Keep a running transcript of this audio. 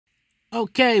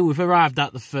Okay, we've arrived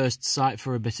at the first site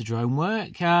for a bit of drone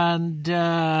work, and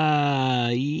yeah,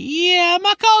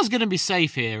 my car's gonna be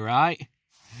safe here, right?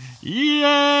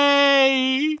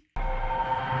 Yay!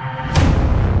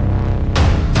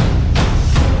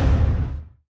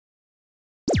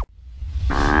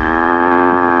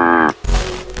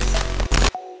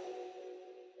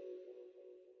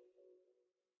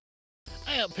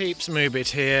 Hey up peeps, Moobit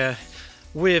here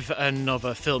with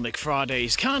another Filmic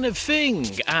Fridays kind of thing,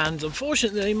 and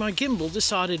unfortunately my gimbal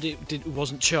decided it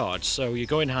wasn't charged, so you're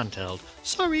going handheld.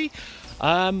 Sorry.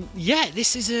 Yeah,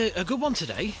 this is a good one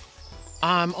today.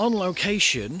 I'm on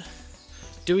location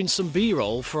doing some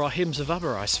B-roll for our Hymns of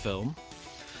Abarise film.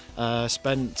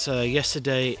 Spent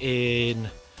yesterday in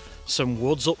some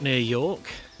woods up near York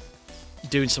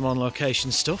doing some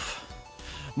on-location stuff,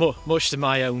 much to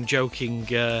my own joking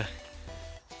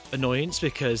annoyance,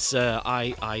 because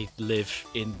I live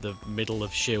in the middle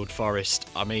of Shield Forest.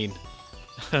 I mean,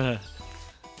 I'm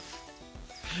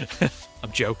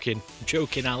joking,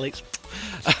 Alex.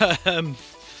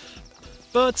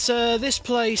 But this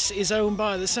place is owned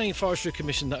by the same forestry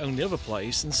commission that owned the other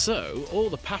place, and so all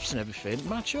the paths and everything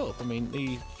match up. I mean,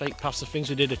 the fake paths are things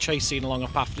we did a chase scene along a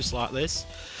path just like this.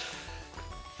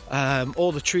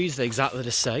 All the trees are exactly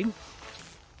the same.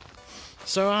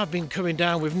 So I've been coming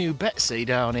down with new Betsy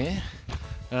down here.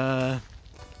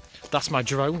 That's my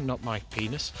drone, not my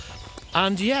penis.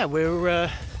 And yeah,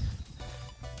 we're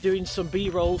doing some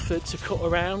B-roll to cut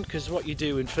around, because what you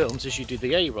do in films is you do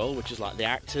the A-roll, which is like the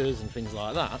actors and things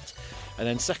like that, and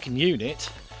then second unit,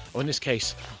 or in this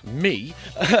case me,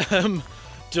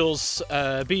 does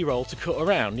B-roll to cut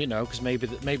around, you know, because maybe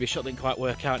a shot didn't quite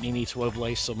work out and you need to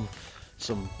overlay some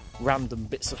random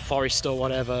bits of forest or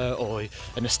whatever, or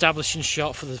an establishing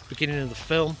shot for the beginning of the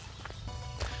film.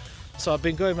 So I've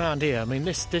been going around here. I mean,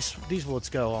 these woods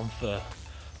go on for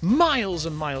miles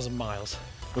and miles and miles,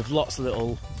 with lots of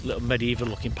little medieval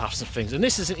looking paths and things. And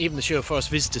this isn't even the Shield Forest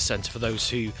Visitor Centre for those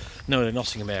who know the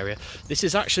Nottingham area. This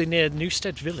is actually near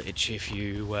Newstead Village, if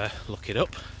you look it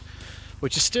up,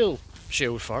 which is still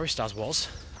Shield Forest, as was.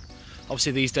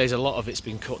 Obviously these days a lot of it's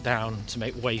been cut down to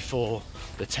make way for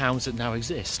the towns that now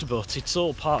exist, but it's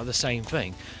all part of the same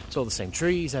thing. It's all the same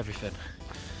trees, everything.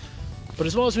 But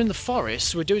as well as we're in the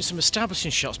forest, we're doing some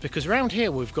establishing shots, because around here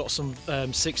we've got some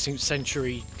 16th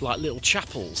century like little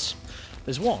chapels.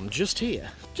 There's one just here,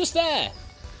 just there.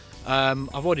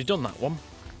 I've already done that one.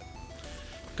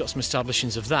 Got some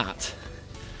establishings of that,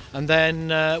 and then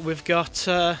we've got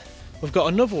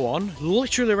another one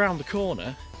literally around the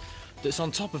corner that's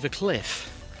on top of a cliff.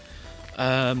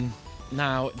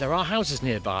 Now there are houses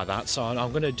nearby that, so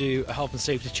I'm going to do a health and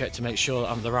safety check to make sure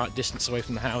I'm the right distance away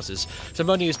from the houses. So I'm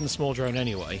only using the small drone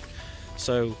anyway,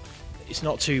 so it's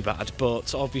not too bad.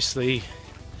 But obviously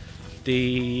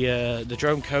the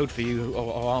drone code for you who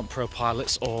aren't pro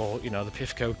pilots, or you know, the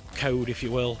PIF code if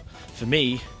you will, for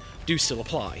me, do still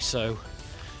apply. So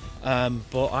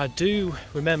but I do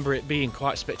remember it being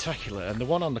quite spectacular, and the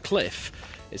one on the cliff,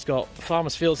 it's got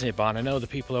farmers' fields nearby, and I know the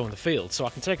people own the field, so I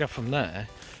can take off from there,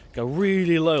 go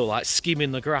really low, like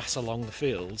skimming the grass along the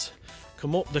fields,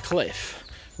 come up the cliff,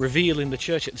 revealing the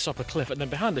church at the top of the cliff, and then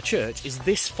behind the church is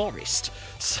this forest.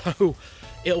 So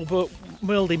it'll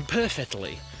meld in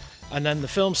perfectly. And then the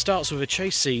film starts with a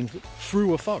chase scene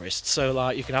through a forest, so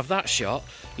like you can have that shot,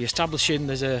 you're establishing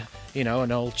there's a, you know,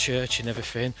 an old church and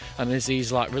everything, and there's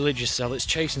these like religious zealots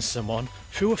chasing someone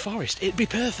through a forest. It'd be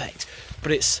perfect.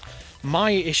 But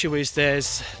my issue is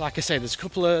there's, like I say, there's a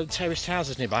couple of terraced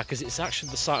houses nearby, because it's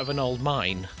actually the site of an old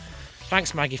mine.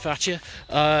 Thanks, Maggie Thatcher.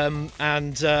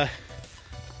 And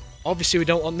obviously we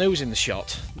don't want those in the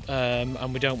shot,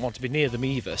 and we don't want to be near them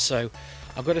either, so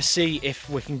I've got to see if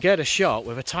we can get a shot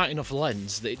with a tight enough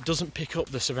lens that it doesn't pick up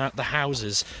the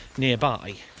houses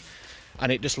nearby,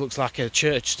 and it just looks like a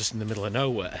church just in the middle of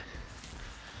nowhere.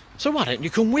 So why don't you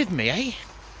come with me, eh?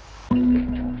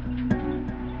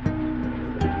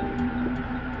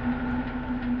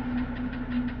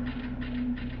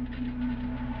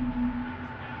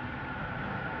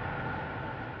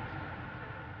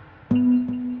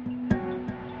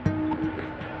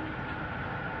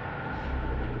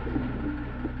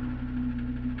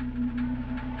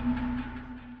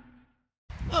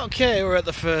 Okay, we're at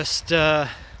the first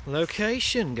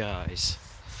location, guys.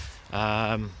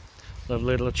 Lovely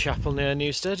little chapel near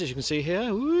Newstead, as you can see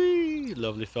here. Whee!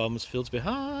 Lovely farmers' fields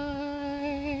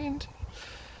behind.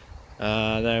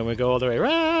 Then we go all the way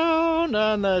around,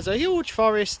 and there's a huge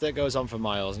forest that goes on for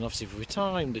miles. And obviously, if we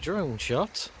time the drone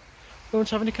shot, we won't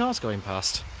have any cars going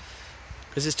past,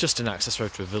 because it's just an access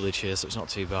road to a village here, so it's not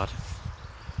too bad.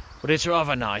 But it's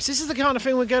rather nice. This is the kind of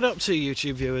thing we get up to,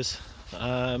 YouTube viewers.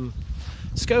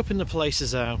 scoping the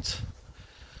places out,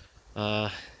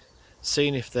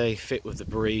 seeing if they fit with the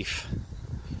brief,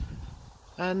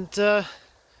 and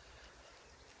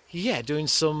yeah, doing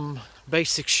some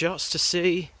basic shots to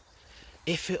see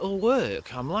if it'll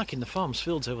work. I'm liking the farms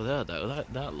fields over there though.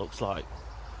 That looks like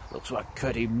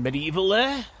pretty medieval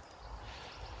there.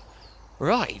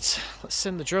 Right, let's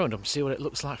send the drone up and see what it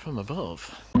looks like from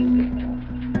above.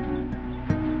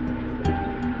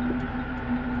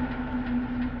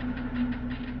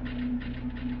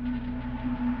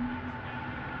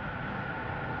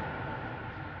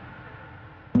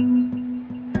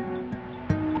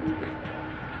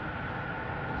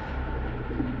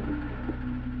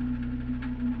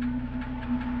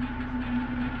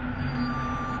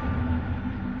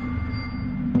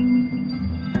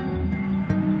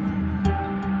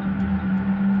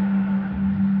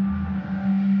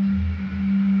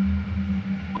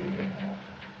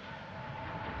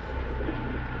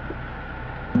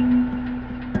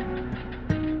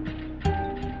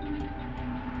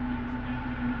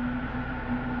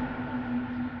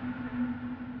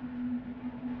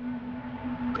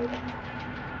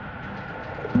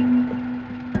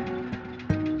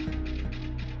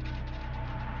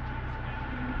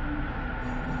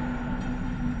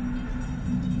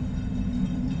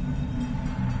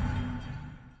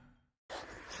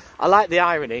 I like the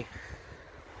irony.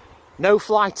 No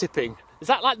fly tipping. Is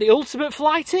that like the ultimate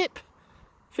fly tip?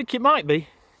 I think it might be.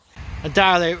 And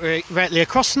directly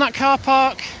across from that car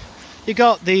park, you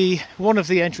got one of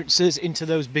the entrances into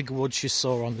those big woods you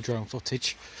saw on the drone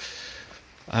footage.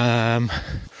 So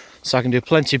I can do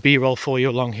plenty of B-roll for you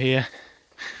along here.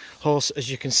 Horse, as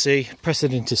you can see,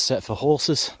 precedent is set for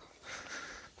horses.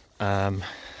 But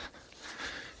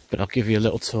I'll give you a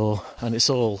little tour, and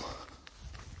it's all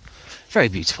very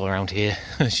beautiful around here,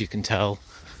 as you can tell.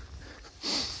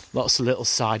 Lots of little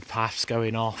side paths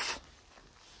going off.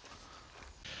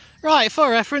 Right, for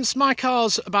reference, my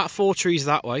car's about 4 trees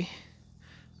that way.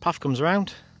 Path comes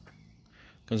around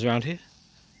here.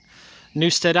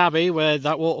 Newstead Abbey, where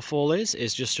that waterfall is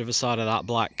just to the side of that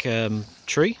black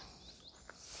tree.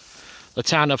 The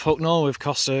town of Hucknall with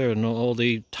Costa and all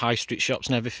the high street shops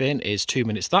and everything is 2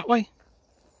 minutes that way.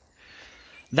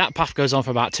 That path goes on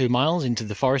for about 2 miles into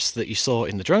the forest that you saw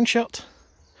in the drone shot.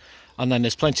 And then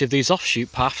there's plenty of these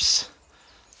offshoot paths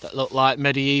that look like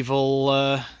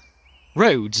medieval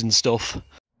roads and stuff.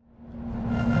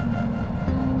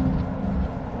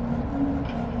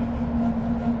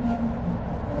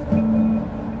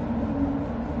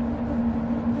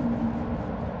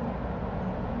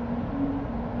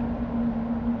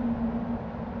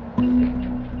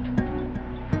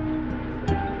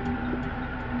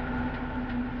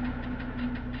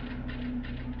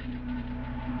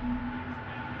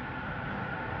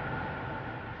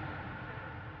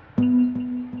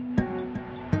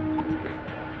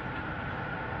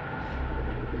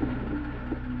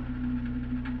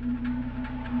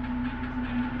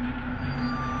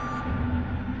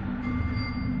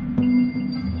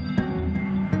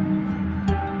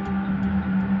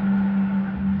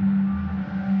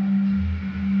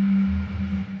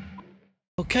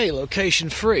 Okay, location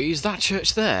 3 is that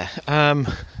church there. I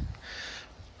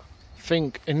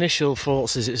think initial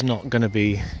thoughts is it's not going to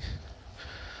be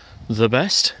the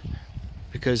best,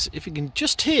 because if you can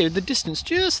just hear the distance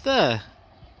just there.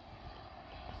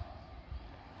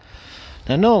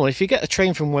 Now normally if you get a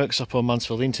train from Worksop or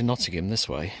Mansfield into Nottingham this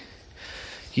way,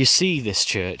 you see this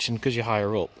church, and because you're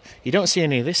higher up you don't see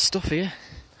any of this stuff here.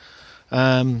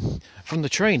 From the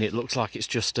train it looks like it's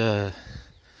just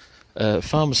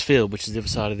Farmer's Field, which is the other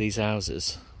side of these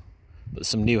houses, but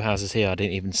some new houses here I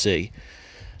didn't even see.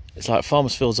 It's like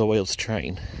Farmer's Field's all the way up to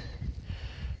train,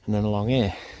 and then along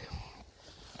here,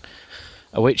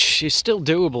 which is still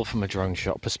doable from a drone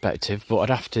shot perspective, but I'd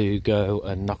have to go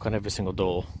and knock on every single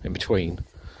door in between.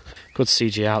 Could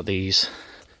CG out these.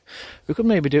 We could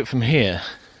maybe do it from here.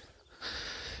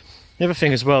 The other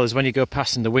thing as well is when you go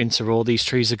past in the winter, all these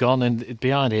trees are gone, and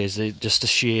behind here is just a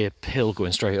sheer hill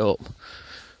going straight up.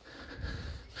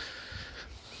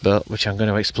 But which I'm going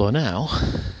to explore now.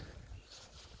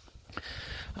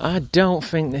 I don't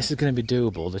think this is going to be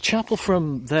doable. The chapel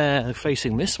from there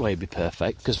facing this way would be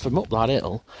perfect, because from up that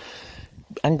hill,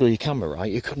 angle your camera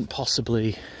right, you couldn't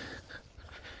possibly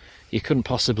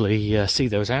see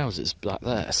those houses back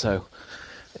there. So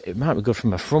it might be good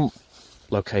from a front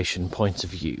location point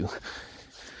of view,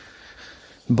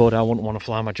 but I wouldn't want to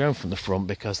fly my drone from the front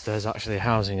because there's actually a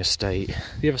housing estate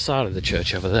the other side of the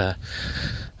church over there.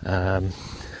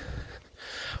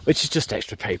 Which is just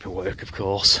extra paperwork, of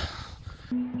course.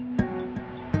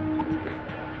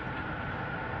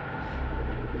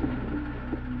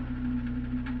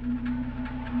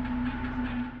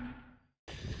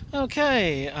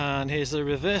 Okay, and here's the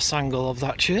reverse angle of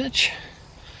that church.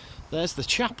 There's the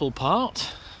chapel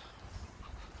part.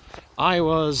 I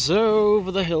was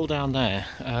over the hill down there,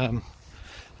 and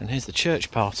here's the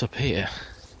church part up here.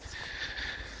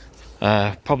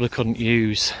 Probably couldn't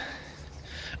use...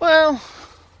 Well,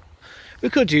 we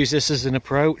could use this as an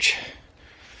approach,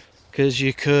 because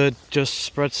you could just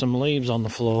spread some leaves on the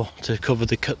floor to cover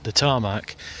the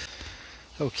tarmac.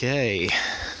 Okay.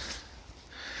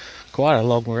 Quite a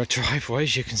long driveway,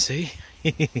 as you can see.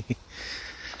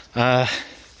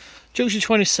 Junction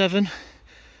 27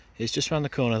 is just around the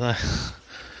corner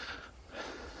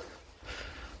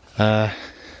there.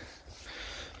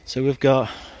 So we've got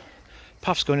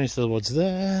paths going into the woods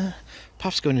there,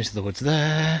 paths going into the woods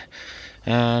there,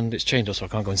 and it's chained up so I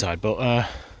can't go inside. But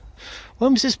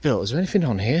when was this built? Is there anything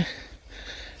on here?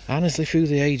 Honestly, through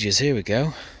the ages. Here we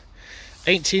go.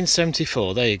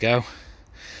 1874, there you go.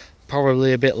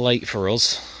 Probably a bit late for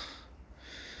us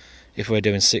if we're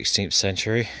doing 16th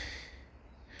century.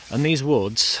 And these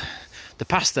woods, they're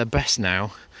past their best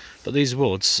now, but these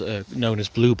woods are known as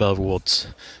bluebell woods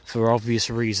for obvious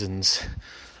reasons.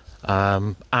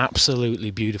 Absolutely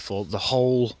beautiful. The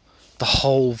whole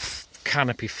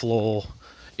canopy floor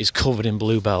is covered in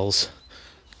bluebells,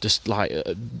 just like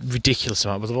a ridiculous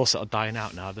amount. But they're all sort of dying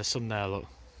out now. There's some there, look,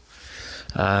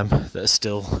 that are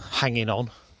still hanging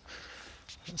on.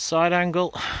 Side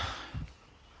angle,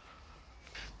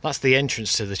 that's the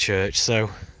entrance to the church, so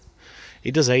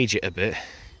it does age it a bit.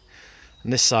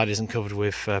 And this side isn't covered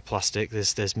with plastic.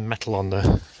 There's metal on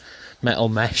the metal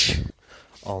mesh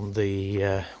on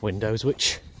the windows,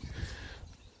 which,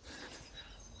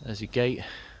 there's your gate.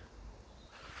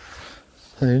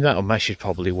 I mean, metal mesh should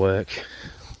probably work,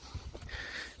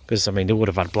 because I mean they would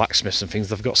have had blacksmiths and things.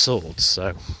 They've got swords,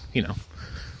 so you know.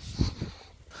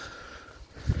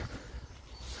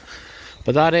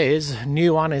 But that is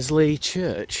New Annesley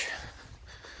Church.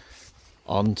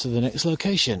 On to the next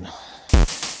location.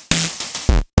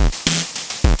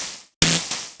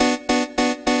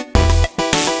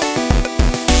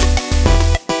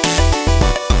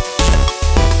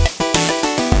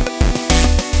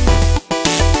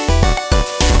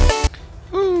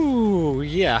 Ooh,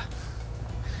 yeah.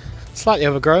 Slightly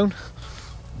overgrown.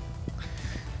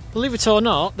 Believe it or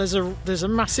not, there's a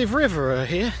massive river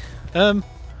here.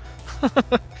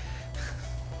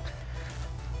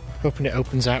 Hoping it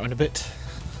opens out in a bit.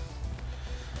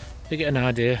 You get an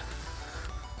idea.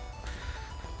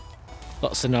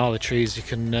 Lots of gnarly trees you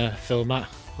can film at.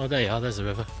 Oh, there you are, there's the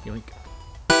river. Yoink.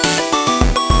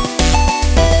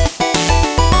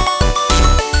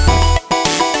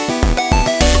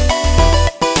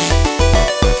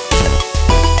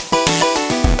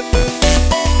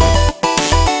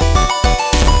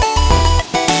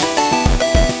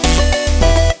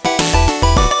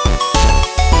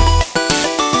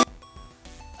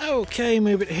 Okay,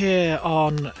 Moobit here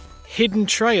on Hidden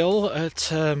Trail at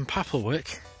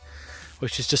Papplewick,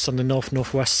 which is just on the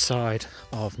northwest side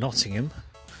of Nottingham.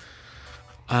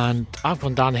 And I've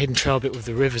gone down the Hidden Trail a bit with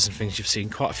the rivers and things you've seen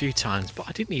quite a few times, but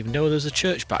I didn't even know there was a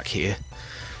church back here.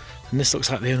 And this looks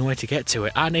like the only way to get to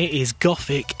it, and it is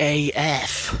Gothic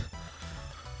AF.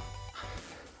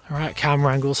 Alright,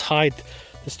 camera angles, hide.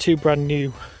 There's two brand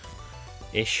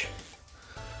new-ish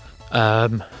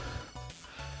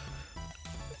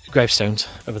gravestones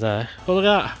over there. Oh, look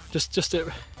at that! Just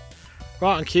right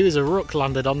on cue, there's a rook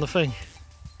landed on the thing.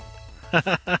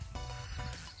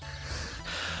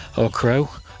 Or crow.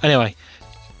 Anyway,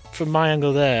 from my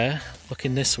angle there,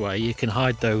 looking this way, you can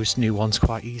hide those new ones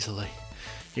quite easily.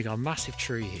 You got a massive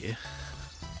tree here.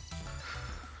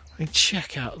 I mean,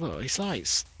 check out, look, it's like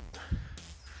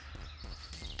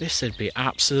this would be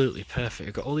absolutely perfect.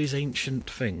 I've got all these ancient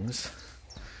things,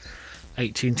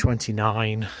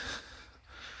 1829.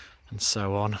 And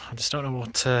so on. I just don't know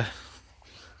what.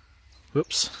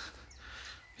 Whoops!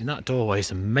 And that doorway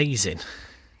is amazing.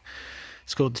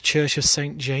 It's called the Church of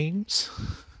St. James.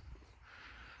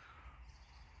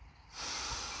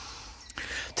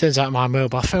 Turns out my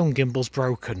mobile phone gimbal's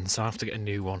broken, so I have to get a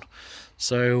new one.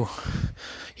 So,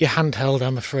 your handheld,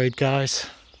 I'm afraid, guys.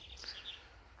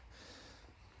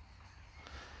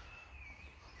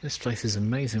 This place is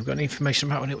amazing. We've got any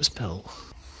information about when it was built.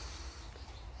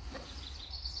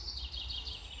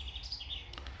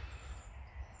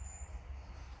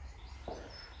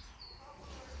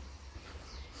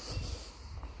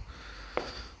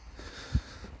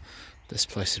 This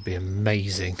place would be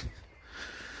amazing.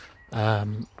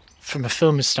 From a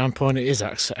filming standpoint, it is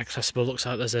accessible. Looks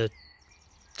like there's a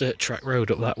dirt track road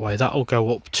up that way. That'll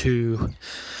go up to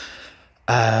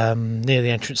near the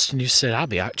entrance to Newstead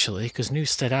Abbey, actually, because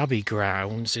Newstead Abbey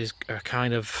grounds are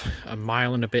kind of a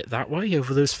mile and a bit that way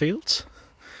over those fields.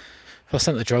 If I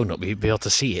sent the drone up, you'd be able to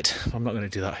see it. I'm not going to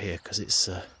do that here because it's,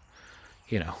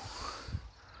 you know,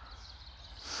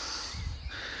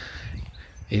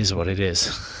 it is what it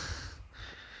is.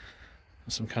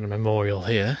 Some kind of memorial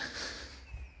here.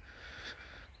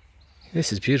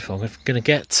 This is beautiful. I'm going to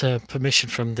get permission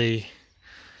from the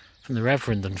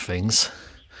Reverend and things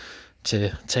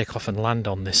to take off and land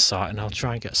on this site, and I'll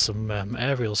try and get some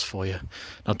aerials for you.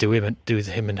 I'll do him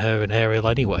and her an aerial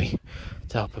anyway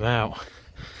to help him out.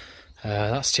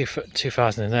 That's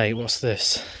 2008. What's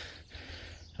this?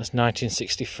 That's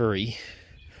 1963.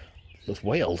 Looks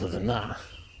way older than that.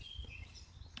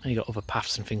 And you got other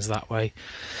paths and things that way.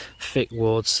 Thick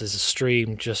woods. There's a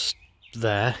stream just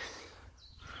there,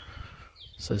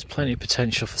 so there's plenty of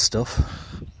potential for stuff.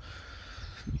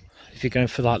 If you're going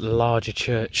for like the larger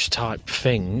church type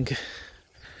thing,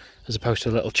 as opposed to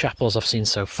the little chapels I've seen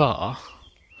so far,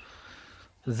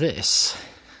 this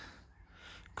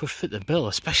could fit the bill,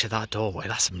 especially that doorway.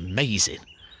 That's amazing.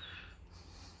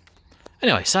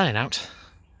 Anyway, signing out.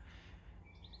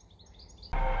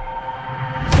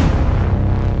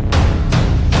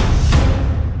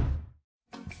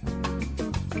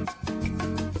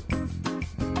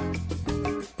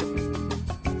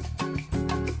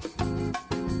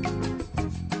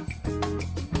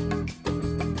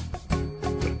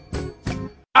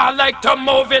 I like to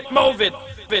move it,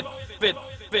 bit,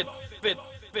 bit.